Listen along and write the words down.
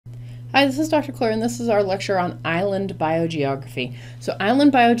Hi, this is Dr. Claire, and this is our lecture on island biogeography. So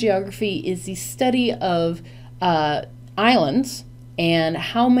island biogeography is the study of islands and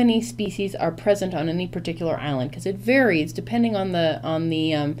how many species are present on any particular island, because it varies depending on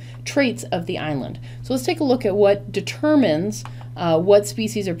the traits of the island. So let's take a look at what determines what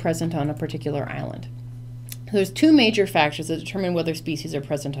species are present on a particular island. There's two major factors that determine whether species are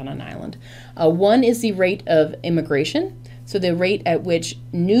present on an island. One is the rate of immigration, so the rate at which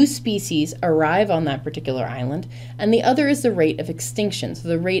new species arrive on that particular island, and the other is the rate of extinction, so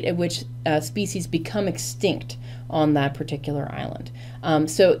the rate at which species become extinct on that particular island.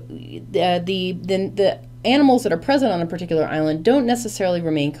 So the animals that are present on a particular island don't necessarily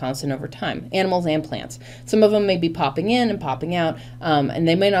remain constant over time, animals and plants. Some of them may be popping in and popping out, and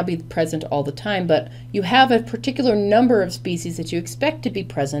they may not be present all the time, but you have a particular number of species that you expect to be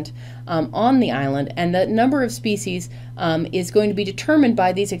present on the island, and that number of species is going to be determined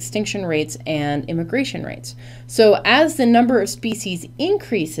by these extinction rates and immigration rates. So as the number of species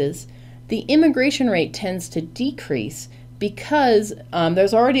increases, the immigration rate tends to decrease, because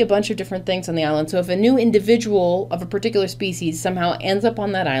there's already a bunch of different things on the island. So if a new individual of a particular species somehow ends up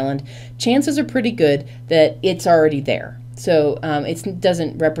on that island, chances are pretty good that it's already there. So it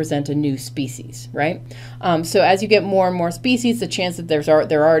doesn't represent a new species, right? So as you get more and more species, the chance that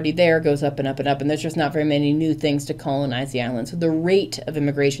they're already there goes up and up and up, and there's just not very many new things to colonize the island. So the rate of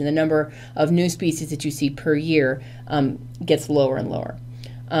immigration, the number of new species that you see per year, gets lower and lower.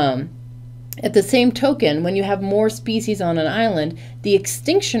 At the same token, when you have more species on an island, the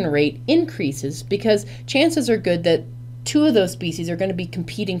extinction rate increases, because chances are good that two of those species are going to be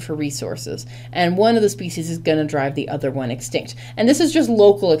competing for resources, and one of the species is going to drive the other one extinct. And this is just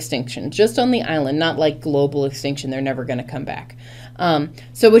local extinction, just on the island, not like global extinction. They're never going to come back.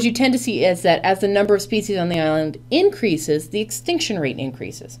 So what you tend to see is that as the number of species on the island increases, the extinction rate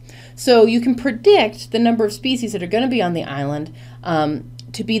increases. So you can predict the number of species that are going to be on the island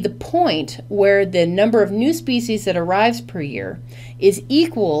to be the point where the number of new species that arrives per year is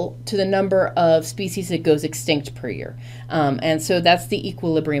equal to the number of species that goes extinct per year. And so that's the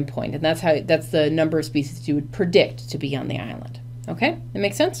equilibrium point, and that's the number of species that you would predict to be on the island. Okay, that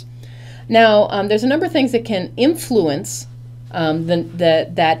makes sense? Now, there's a number of things that can influence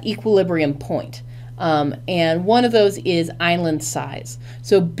that equilibrium point. And one of those is island size.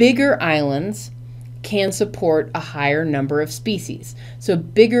 So bigger islands can support a higher number of species. So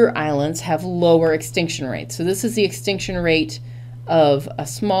bigger islands have lower extinction rates. So this is the extinction rate of a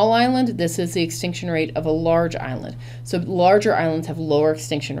small island. This is the extinction rate of a large island. So larger islands have lower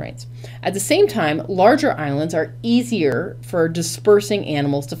extinction rates. At the same time, larger islands are easier for dispersing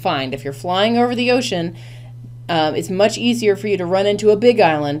animals to find. If you're flying over the ocean, it's much easier for you to run into a big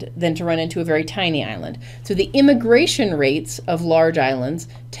island than to run into a very tiny island. So the immigration rates of large islands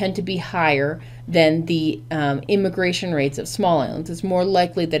tend to be higher than the immigration rates of small islands. It's more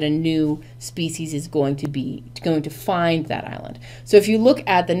likely that a new species is going to find that island. So if you look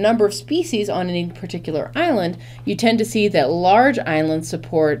at the number of species on any particular island, you tend to see that large islands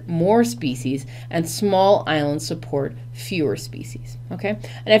support more species and small islands support fewer species. Okay,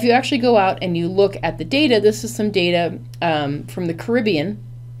 and if you actually go out and you look at the data, this is some data from the Caribbean.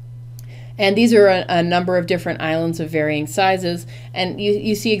 And these are a number of different islands of varying sizes, and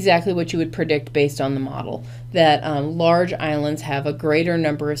you see exactly what you would predict based on the model, that large islands have a greater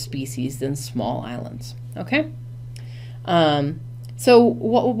number of species than small islands. Okay? So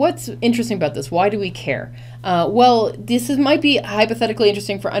what's interesting about this? Why do we care? Well, might be hypothetically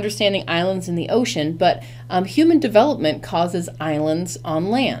interesting for understanding islands in the ocean, but human development causes islands on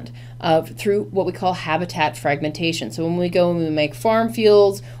land through what we call habitat fragmentation. So when we go and we make farm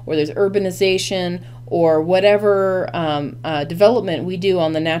fields, or there's urbanization, or whatever development we do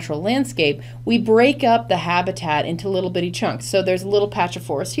on the natural landscape, we break up the habitat into little bitty chunks. So there's a little patch of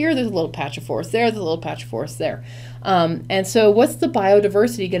forest here, there's a little patch of forest there, there's a little patch of forest there. And so what's the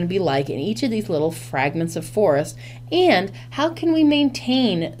biodiversity going to be like in each of these little fragments of forest, and how can we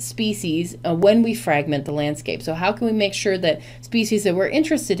maintain species when we fragment the landscape? So how can we make sure that species that we're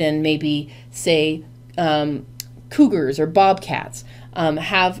interested in, maybe say cougars or bobcats,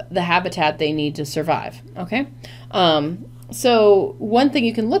 have the habitat they need to survive? Okay. So one thing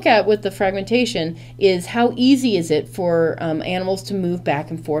you can look at with the fragmentation is how easy is it for animals to move back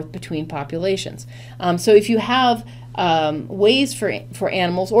and forth between populations. So if you have ways for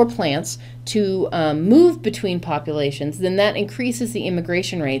animals or plants to move between populations, then that increases the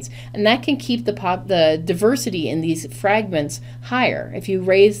immigration rates, and that can keep the diversity in these fragments higher. If you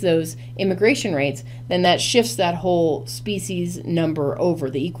raise those immigration rates, then that shifts that whole species number over,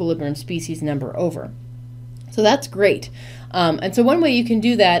 the equilibrium species number over. So that's great. And so one way you can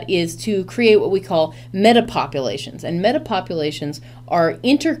do that is to create what we call metapopulations. And metapopulations are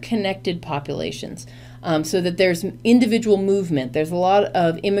interconnected populations. So that there's individual movement. There's a lot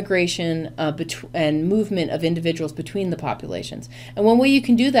of immigration and movement of individuals between the populations. And one way you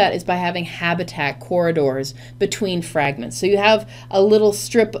can do that is by having habitat corridors between fragments. So you have a little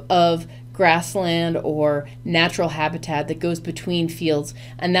strip of grassland or natural habitat that goes between fields,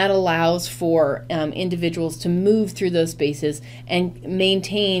 and that allows for individuals to move through those spaces and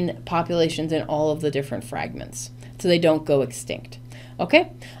maintain populations in all of the different fragments so they don't go extinct.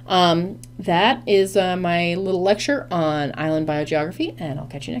 Okay, that is my little lecture on island biogeography, and I'll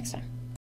catch you next time.